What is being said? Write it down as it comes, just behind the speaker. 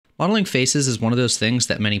Modeling faces is one of those things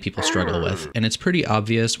that many people struggle with, and it's pretty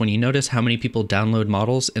obvious when you notice how many people download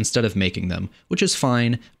models instead of making them, which is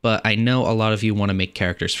fine, but I know a lot of you want to make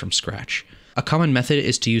characters from scratch. A common method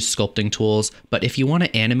is to use sculpting tools, but if you want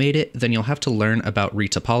to animate it, then you'll have to learn about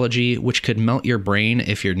retopology, which could melt your brain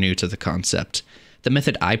if you're new to the concept. The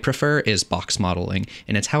method I prefer is box modeling,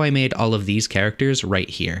 and it's how I made all of these characters right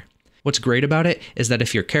here. What's great about it is that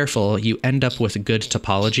if you're careful, you end up with good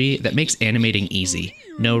topology that makes animating easy,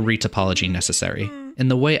 no retopology necessary. And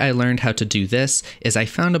the way I learned how to do this is I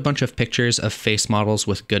found a bunch of pictures of face models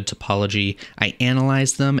with good topology, I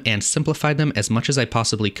analyzed them and simplified them as much as I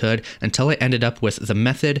possibly could until I ended up with the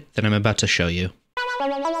method that I'm about to show you.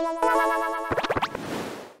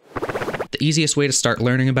 The easiest way to start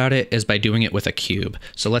learning about it is by doing it with a cube.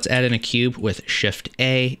 So let's add in a cube with Shift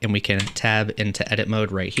A, and we can tab into edit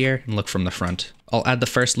mode right here and look from the front. I'll add the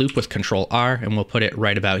first loop with Control R and we'll put it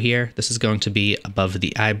right about here. This is going to be above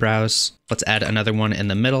the eyebrows. Let's add another one in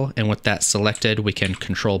the middle, and with that selected, we can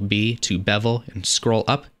Control B to bevel and scroll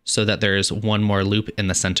up so that there's one more loop in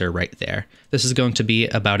the center right there. This is going to be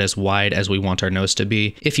about as wide as we want our nose to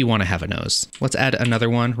be if you want to have a nose. Let's add another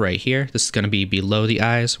one right here. This is going to be below the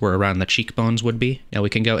eyes where around the cheekbones would be. Now we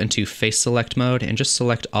can go into face select mode and just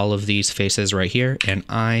select all of these faces right here and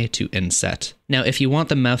eye to inset. Now, if you want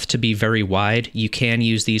the mouth to be very wide, you can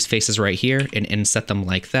use these faces right here and inset them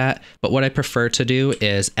like that. But what I prefer to do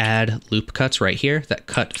is add loop cuts right here that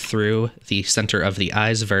cut through the center of the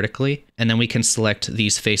eyes vertically. And then we can select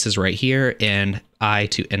these faces right here and eye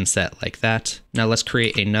to inset like that. Now let's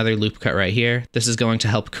create another loop cut right here. This is going to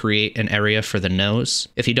help create an area for the nose.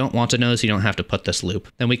 If you don't want a nose, you don't have to put this loop.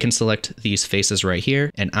 Then we can select these faces right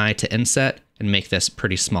here and eye to inset and make this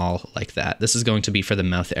pretty small like that. This is going to be for the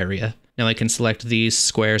mouth area. Now I can select these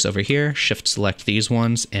squares over here, shift select these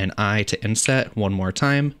ones, and eye to inset one more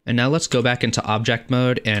time. And now let's go back into object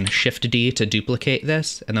mode and Shift D to duplicate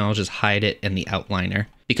this, and then I'll just hide it in the outliner,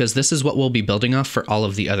 because this is what we'll be building off for all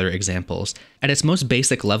of the other examples. At its most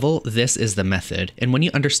basic level, this is the method, and when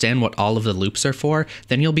you understand what all of the loops are for,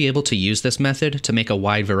 then you'll be able to use this method to make a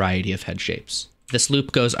wide variety of head shapes. This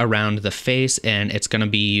loop goes around the face, and it's going to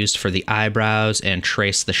be used for the eyebrows and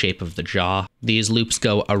trace the shape of the jaw. These loops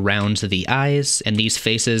go around the eyes, and these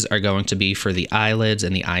faces are going to be for the eyelids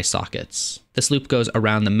and the eye sockets. This loop goes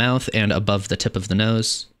around the mouth and above the tip of the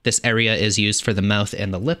nose. This area is used for the mouth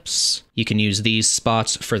and the lips. You can use these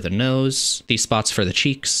spots for the nose, these spots for the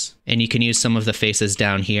cheeks, and you can use some of the faces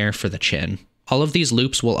down here for the chin. All of these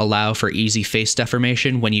loops will allow for easy face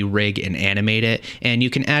deformation when you rig and animate it, and you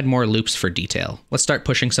can add more loops for detail. Let's start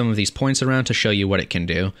pushing some of these points around to show you what it can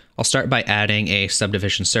do. I'll start by adding a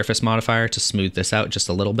subdivision surface modifier to smooth this out just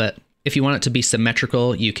a little bit. If you want it to be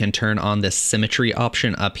symmetrical, you can turn on this symmetry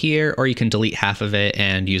option up here, or you can delete half of it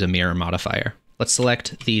and use a mirror modifier. Let's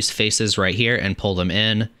select these faces right here and pull them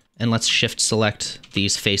in, and let's shift select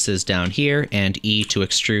these faces down here and E to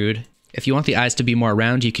extrude. If you want the eyes to be more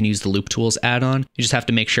round, you can use the Loop Tools add-on. You just have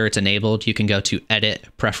to make sure it's enabled. You can go to Edit,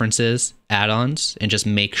 Preferences, Add-ons, and just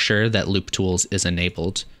make sure that Loop Tools is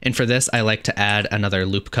enabled. And for this, I like to add another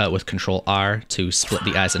loop cut with Control R to split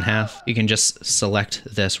the eyes in half. You can just select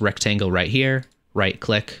this rectangle right here,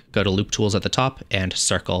 right-click, go to Loop Tools at the top, and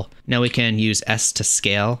circle. Now we can use S to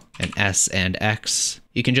scale, and S and X.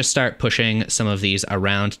 You can just start pushing some of these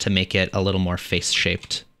around to make it a little more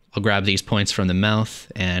face-shaped. I'll grab these points from the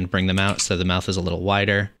mouth and bring them out so the mouth is a little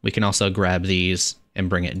wider. We can also grab these and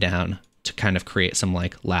bring it down to kind of create some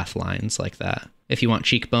like laugh lines like that. If you want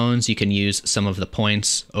cheekbones, you can use some of the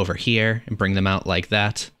points over here and bring them out like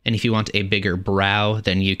that. And if you want a bigger brow,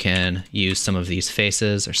 then you can use some of these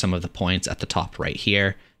faces or some of the points at the top right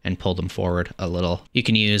here and pull them forward a little. You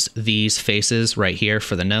can use these faces right here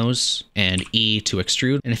for the nose and E to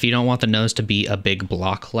extrude. And if you don't want the nose to be a big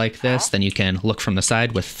block like this, then you can look from the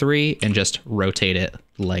side with 3 and just rotate it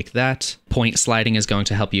like that. Point sliding is going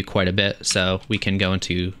to help you quite a bit. So we can go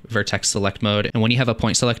into vertex select mode. And when you have a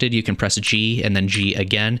point selected, you can press G and then G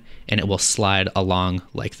again, and it will slide along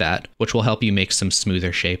like that, which will help you make some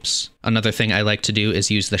smoother shapes. Another thing I like to do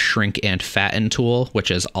is use the shrink and fatten tool,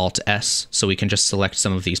 which is Alt S. So we can just select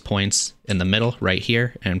some of these points in the middle right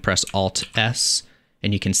here and press Alt S.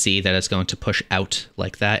 And you can see that it's going to push out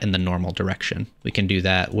like that in the normal direction. We can do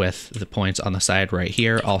that with the points on the side right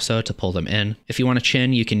here also to pull them in. If you want a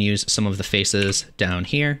chin, you can use some of the faces down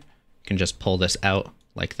here. You can just pull this out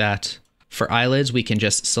like that. For eyelids, we can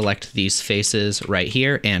just select these faces right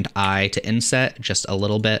here and eye to inset just a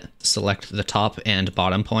little bit. Select the top and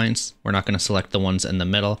bottom points. We're not going to select the ones in the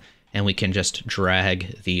middle. And we can just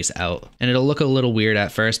drag these out. And it'll look a little weird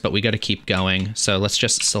at first, but we got to keep going. So let's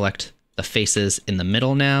just select the faces in the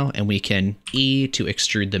middle now, and we can E to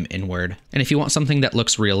extrude them inward. And if you want something that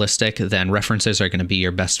looks realistic, then references are going to be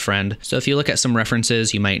your best friend. So if you look at some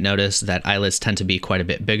references, you might notice that eyelids tend to be quite a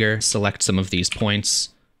bit bigger. Select some of these points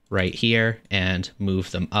right here and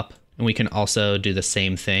move them up. And we can also do the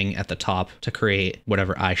same thing at the top to create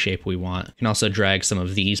whatever eye shape we want. We can also drag some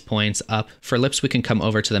of these points up. For lips, we can come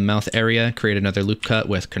over to the mouth area, create another loop cut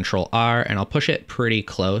with Control R, and I'll push it pretty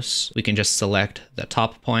close. We can just select the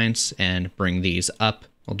top points and bring these up.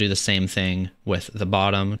 We'll do the same thing with the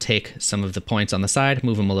bottom. Take some of the points on the side,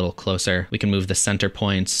 move them a little closer. We can move the center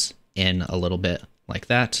points in a little bit like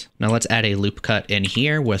that. Now let's add a loop cut in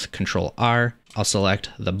here with Control R. I'll select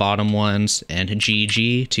the bottom ones and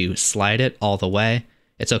GG to slide it all the way.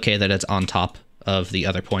 It's okay that it's on top of the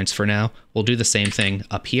other points for now. We'll do the same thing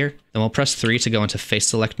up here. Then we'll press 3 to go into face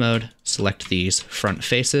select mode, select these front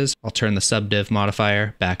faces. I'll turn the subdiv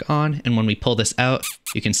modifier back on, and when we pull this out,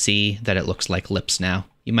 you can see that it looks like lips now.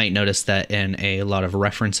 You might notice that in a lot of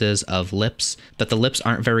references of lips, that the lips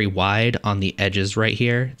aren't very wide on the edges right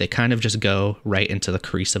here. They kind of just go right into the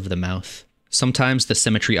crease of the mouth. Sometimes the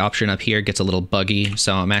symmetry option up here gets a little buggy,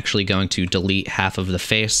 so I'm actually going to delete half of the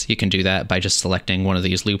face. You can do that by just selecting one of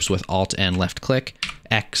these loops with Alt and left click,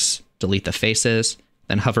 X, delete the faces,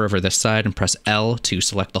 then hover over this side and press L to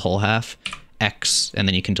select the whole half, X, and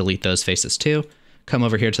then you can delete those faces too. Come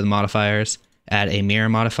over here to the modifiers, add a mirror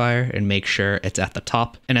modifier and make sure it's at the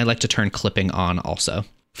top, and I like to turn clipping on also.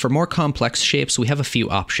 For more complex shapes, we have a few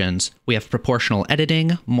options. We have proportional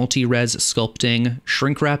editing, multi-res sculpting,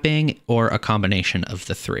 shrink wrapping, or a combination of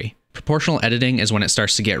the three. Proportional editing is when it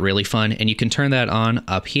starts to get really fun, and you can turn that on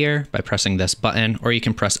up here by pressing this button, or you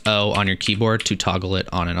can press O on your keyboard to toggle it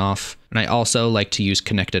on and off. And I also like to use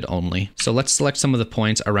connected only. So let's select some of the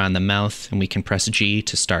points around the mouth, and we can press G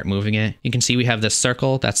to start moving it. You can see we have this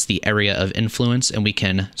circle, that's the area of influence, and we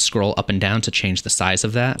can scroll up and down to change the size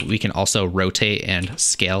of that. We can also rotate and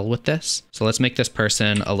scale with this. So let's make this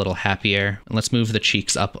person a little happier, and let's move the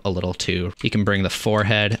cheeks up a little too. You can bring the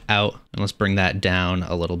forehead out, and let's bring that down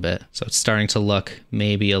a little bit. So it's starting to look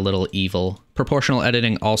maybe a little evil. Proportional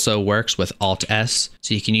editing also works with Alt-S,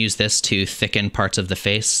 so you can use this to thicken parts of the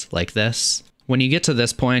face like this. When you get to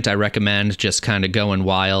this point, I recommend just kind of going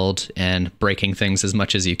wild and breaking things as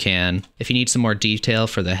much as you can. If you need some more detail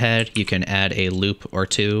for the head, you can add a loop or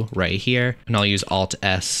two right here, and I'll use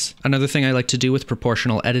Alt-S. Another thing I like to do with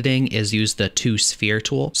proportional editing is use the 2-sphere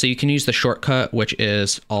tool. So you can use the shortcut, which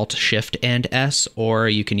is Alt-Shift and S, or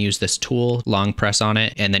you can use this tool, long press on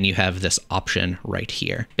it, and then you have this option right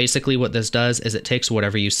here. Basically what this does is it takes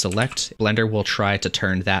whatever you select, Blender will try to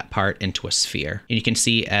turn that part into a sphere. And you can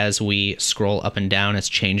see as we scroll up and down, it's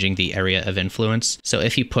changing the area of influence. So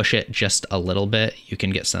if you push it just a little bit, you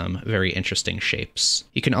can get some very interesting shapes.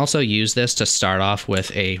 You can also use this to start off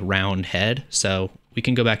with a round head. So we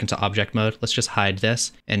can go back into object mode. Let's just hide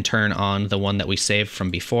this and turn on the one that we saved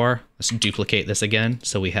from before. Let's duplicate this again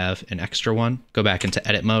so we have an extra one. Go back into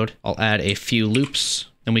edit mode. I'll add a few loops,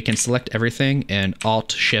 and we can select everything and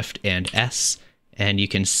Alt, Shift, and S. And you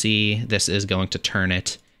can see this is going to turn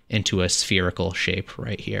it into a spherical shape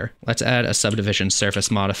right here. Let's add a subdivision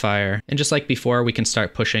surface modifier. And just like before, we can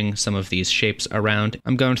start pushing some of these shapes around.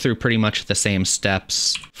 I'm going through pretty much the same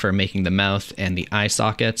steps for making the mouth and the eye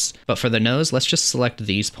sockets. But for the nose, let's just select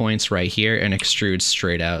these points right here and extrude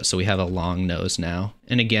straight out. So we have a long nose now.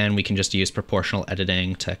 And again, we can just use proportional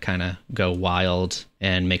editing to kind of go wild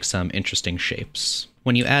and make some interesting shapes.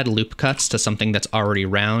 When you add loop cuts to something that's already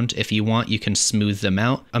round, if you want, you can smooth them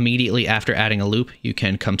out. Immediately after adding a loop, you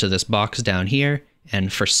can come to this box down here,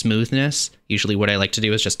 and for smoothness, usually what I like to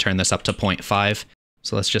do is just turn this up to 0.5.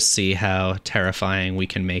 So let's just see how terrifying we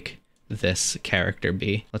can make this character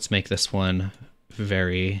be. Let's make this one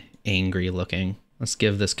very angry looking. Let's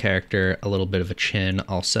give this character a little bit of a chin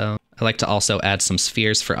also. I like to also add some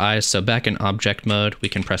spheres for eyes, so back in object mode, we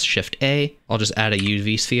can press Shift A. I'll just add a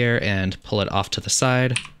UV sphere and pull it off to the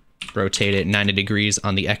side, rotate it 90 degrees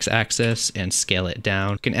on the X-axis and scale it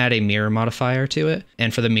down. You can add a mirror modifier to it,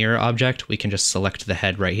 and for the mirror object, we can just select the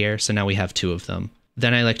head right here, so now we have 2 of them.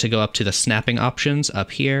 Then I like to go up to the snapping options up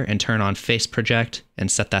here and turn on face project and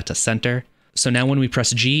set that to center. So now when we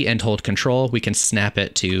press G and hold Control, we can snap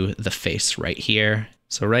it to the face right here.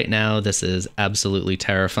 So right now, this is absolutely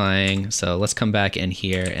terrifying. So let's come back in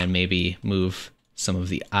here and maybe move some of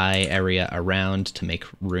the eye area around to make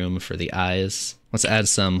room for the eyes. Let's add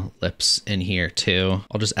some lips in here too.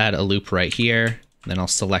 I'll just add a loop right here, then I'll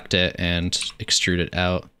select it and extrude it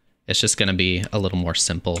out. It's just gonna be a little more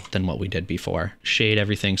simple than what we did before. Shade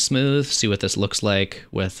everything smooth, see what this looks like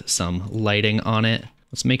with some lighting on it.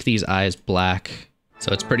 Let's make these eyes black.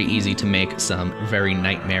 So it's pretty easy to make some very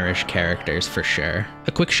nightmarish characters for sure.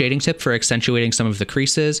 A quick shading tip for accentuating some of the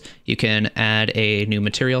creases, you can add a new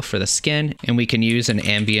material for the skin, and we can use an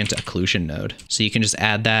ambient occlusion node. So you can just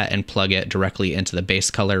add that and plug it directly into the base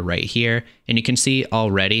color right here. And you can see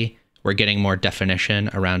already we're getting more definition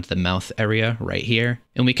around the mouth area right here.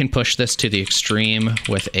 And we can push this to the extreme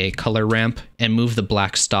with a color ramp and move the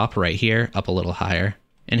black stop right here up a little higher.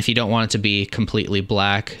 And if you don't want it to be completely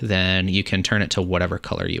black, then you can turn it to whatever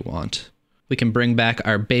color you want. We can bring back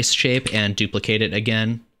our base shape and duplicate it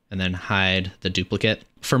again, and then hide the duplicate.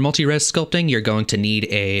 For multi-res sculpting, you're going to need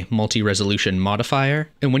a multi-resolution modifier.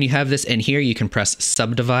 And when you have this in here, you can press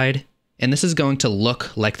subdivide. And this is going to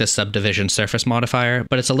look like the subdivision surface modifier,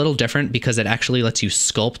 but it's a little different because it actually lets you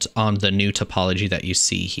sculpt on the new topology that you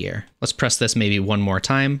see here. Let's press this maybe one more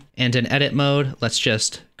time. And in edit mode, let's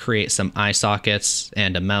just create some eye sockets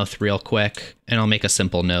and a mouth real quick. And I'll make a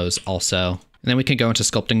simple nose also. And then we can go into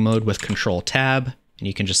sculpting mode with Control Tab, and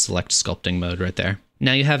you can just select sculpting mode right there.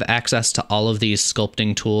 Now you have access to all of these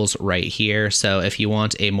sculpting tools right here. So if you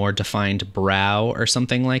want a more defined brow or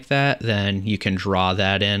something like that, then you can draw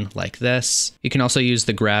that in like this. You can also use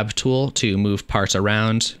the grab tool to move parts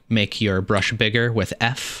around, make your brush bigger with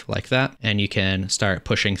F like that, and you can start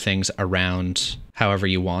pushing things around however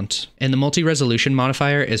you want. And the multi-resolution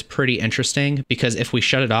modifier is pretty interesting because if we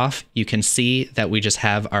shut it off, you can see that we just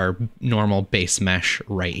have our normal base mesh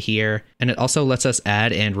right here. And it also lets us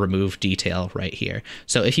add and remove detail right here.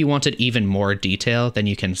 So if you wanted even more detail, then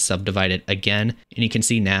you can subdivide it again. And you can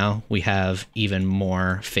see now we have even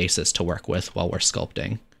more faces to work with while we're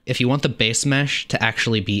sculpting. If you want the base mesh to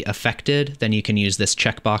actually be affected, then you can use this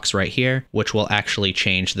checkbox right here, which will actually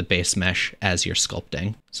change the base mesh as you're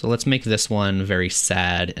sculpting. So let's make this one very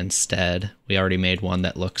sad instead. We already made one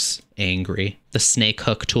that looks angry. The snake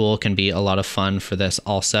hook tool can be a lot of fun for this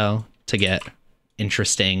also, to get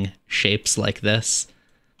interesting shapes like this.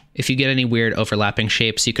 If you get any weird overlapping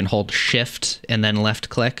shapes, you can hold Shift and then left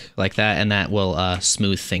click like that, and that will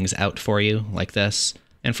smooth things out for you like this.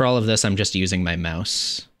 And for all of this, I'm just using my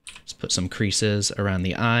mouse. Let's put some creases around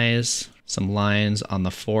the eyes, some lines on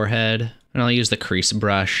the forehead, and I'll use the crease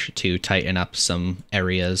brush to tighten up some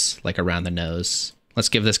areas like around the nose. Let's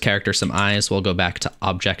give this character some eyes. We'll go back to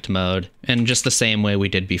object mode. And just the same way we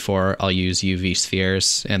did before, I'll use UV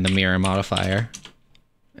spheres and the mirror modifier.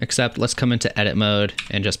 Except let's come into edit mode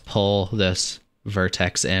and just pull this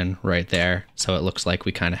vertex in right there so it looks like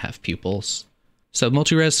we kind of have pupils. So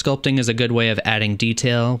multi-res sculpting is a good way of adding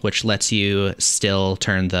detail, which lets you still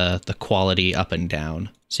turn the quality up and down.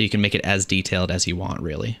 So you can make it as detailed as you want,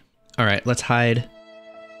 really. All right, let's hide.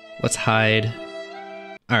 Let's hide.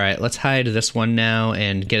 All right, let's hide this one now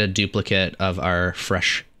and get a duplicate of our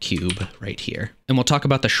fresh cube right here. And we'll talk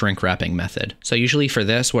about the shrink wrapping method. So usually for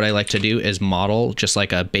this, what I like to do is model just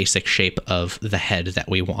like a basic shape of the head that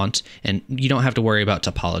we want. And you don't have to worry about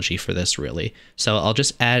topology for this really. So I'll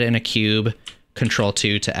just add in a cube, Control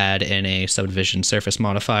 2 to add in a subdivision surface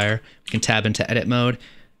modifier. We can tab into edit mode,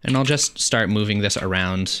 and I'll just start moving this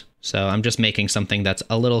around. So I'm just making something that's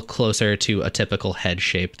a little closer to a typical head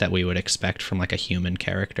shape that we would expect from like a human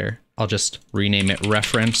character. I'll just rename it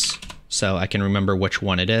reference so I can remember which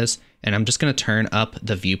one it is. And I'm just going to turn up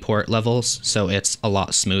the viewport levels so it's a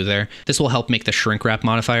lot smoother. This will help make the shrink wrap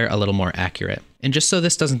modifier a little more accurate. And just so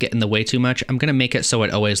this doesn't get in the way too much, I'm going to make it so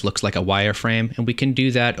it always looks like a wireframe. And we can do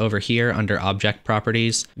that over here under object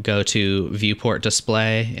properties. Go to viewport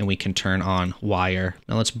display and we can turn on wire.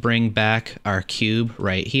 Now let's bring back our cube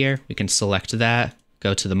right here. We can select that,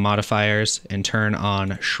 go to the modifiers and turn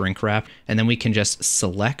on shrink wrap. And then we can just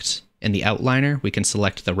select in the outliner, we can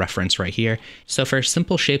select the reference right here. So for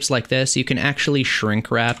simple shapes like this, you can actually shrink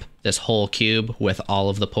wrap this whole cube with all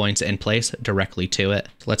of the points in place directly to it.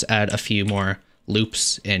 Let's add a few more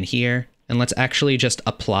loops in here. And let's actually just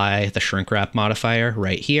apply the shrink wrap modifier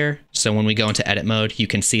right here. So when we go into edit mode, you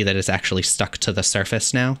can see that it's actually stuck to the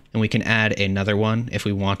surface now. And we can add another one if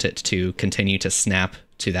we want it to continue to snap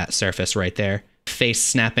to that surface right there. Face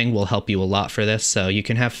snapping will help you a lot for this. So you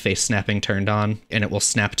can have face snapping turned on and it will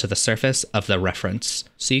snap to the surface of the reference.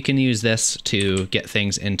 So you can use this to get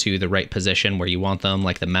things into the right position where you want them,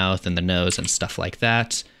 like the mouth and the nose and stuff like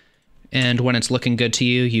that. And when it's looking good to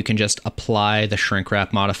you, you can just apply the shrink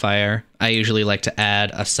wrap modifier. I usually like to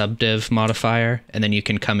add a subdiv modifier, and then you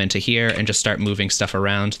can come into here and just start moving stuff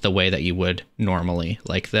around the way that you would normally,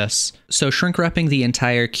 like this. So shrink wrapping the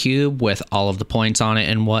entire cube with all of the points on it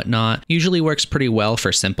and whatnot usually works pretty well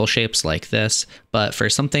for simple shapes like this, But for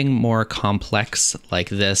something more complex like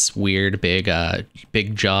this weird big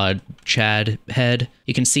jawed Chad head,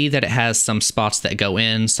 you can see that it has some spots that go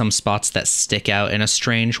in, some spots that stick out in a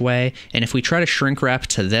strange way. And if we try to shrink wrap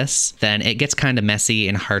to this, then it gets kind of messy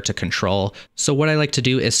and hard to control. So what I like to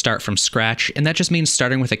do is start from scratch, and that just means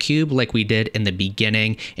starting with a cube like we did in the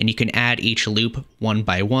beginning, and you can add each loop one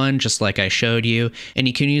by one, just like I showed you, and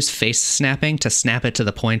you can use face snapping to snap it to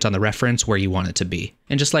the point on the reference where you want it to be.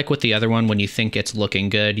 And just like with the other one, when you think it's looking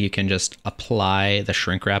good, you can just apply the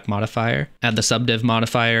shrink wrap modifier, add the subdiv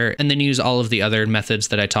modifier, and then use all of the other methods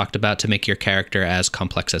that I talked about to make your character as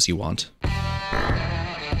complex as you want.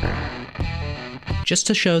 Just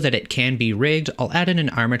to show that it can be rigged, I'll add in an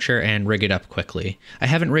armature and rig it up quickly. I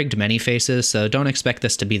haven't rigged many faces, so don't expect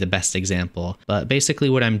this to be the best example, but basically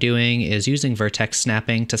what I'm doing is using vertex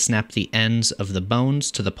snapping to snap the ends of the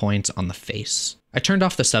bones to the points on the face. I turned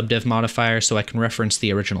off the subdiv modifier so I can reference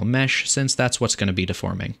the original mesh, since that's what's going to be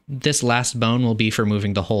deforming. This last bone will be for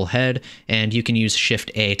moving the whole head, and you can use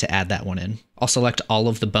Shift A to add that one in. I'll select all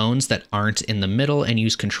of the bones that aren't in the middle and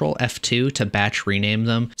use Ctrl F2 to batch rename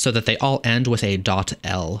them so that they all end with a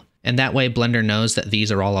 .L. And that way Blender knows that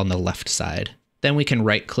these are all on the left side. Then we can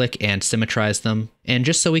right click and symmetrize them. And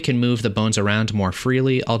just so we can move the bones around more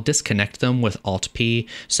freely, I'll disconnect them with Alt P,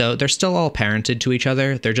 so they're still all parented to each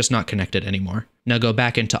other, they're just not connected anymore. Now go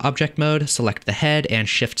back into object mode, select the head and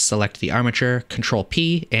shift select the armature, Ctrl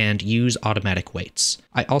P, and use automatic weights.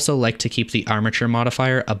 I also like to keep the armature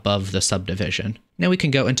modifier above the subdivision. Now we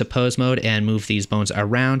can go into pose mode and move these bones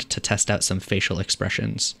around to test out some facial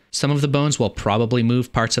expressions. Some of the bones will probably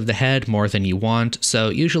move parts of the head more than you want, so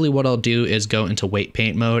usually what I'll do is go into weight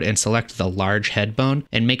paint mode and select the large head bone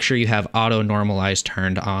and make sure you have auto normalize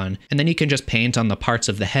turned on, and then you can just paint on the parts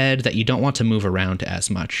of the head that you don't want to move around as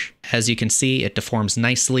much. As you can see, it deforms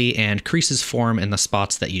nicely and creases form in the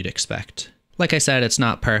spots that you'd expect. Like I said, it's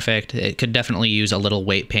not perfect. It could definitely use a little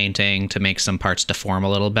weight painting to make some parts deform a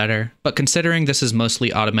little better, but considering this is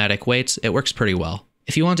mostly automatic weights, it works pretty well.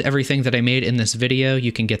 If you want everything that I made in this video,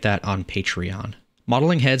 you can get that on Patreon.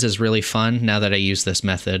 Modeling heads is really fun now that I use this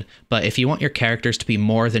method, but if you want your characters to be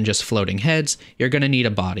more than just floating heads, you're going to need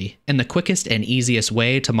a body. And the quickest and easiest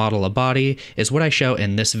way to model a body is what I show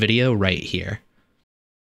in this video right here.